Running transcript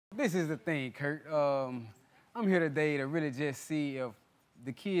this is the thing, Kurt. I'm here today to really just see if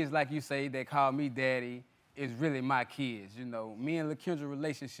the kids, like you say, that call me daddy, is really my kids, you know. Me and LaKendra's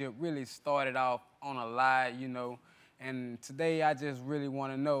relationship really started off on a lie, you know. And today I just really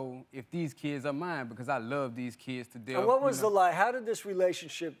want to know if these kids are mine because I love these kids to death. And what was the lie? How did this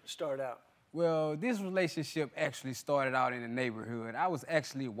relationship start out? Well, this relationship actually started out in the neighborhood. I was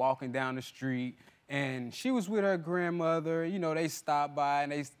actually walking down the street, and she was with her grandmother. You know, they stopped by,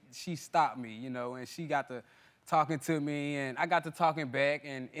 and she stopped me, you know, and she got to talking to me, and I got to talking back,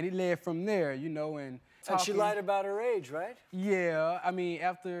 and it led from there, you know, and talking. And she lied about her age, right? Yeah, I mean,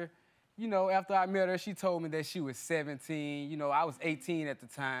 after I met her, she told me that she was 17. You know, I was 18 at the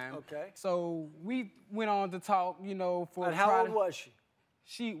time. Okay. So we went on to talk, you know, for... And how old was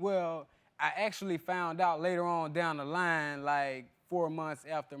she? Well, I actually found out later on down the line, like 4 months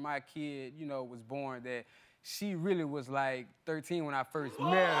after my kid, you know, was born, that she really was like 13 when I first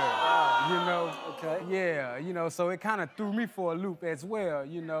met her, you know? Okay. Yeah, you know, so it kind of threw me for a loop as well,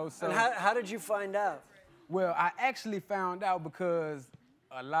 you know? So, and how did you find out? Well, I actually found out because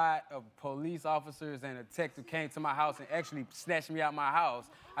a lot of police officers and a detective came to my house and actually snatched me out my house.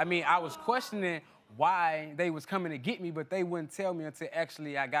 I mean, I was questioning why they was coming to get me, but they wouldn't tell me until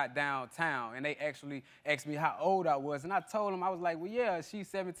actually I got downtown, and they actually asked me how old I was, and I told them, I was like, well, yeah, she's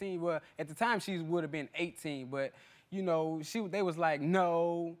 17. Well, at the time, she would have been 18, but, you know, they was like,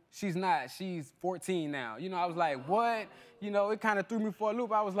 no, she's not. She's 14 now. You know, I was like, what? You know, it kind of threw me for a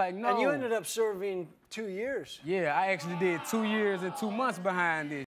loop. I was like, no. And you ended up serving 2 years. Yeah, I actually did 2 years and 2 months behind this.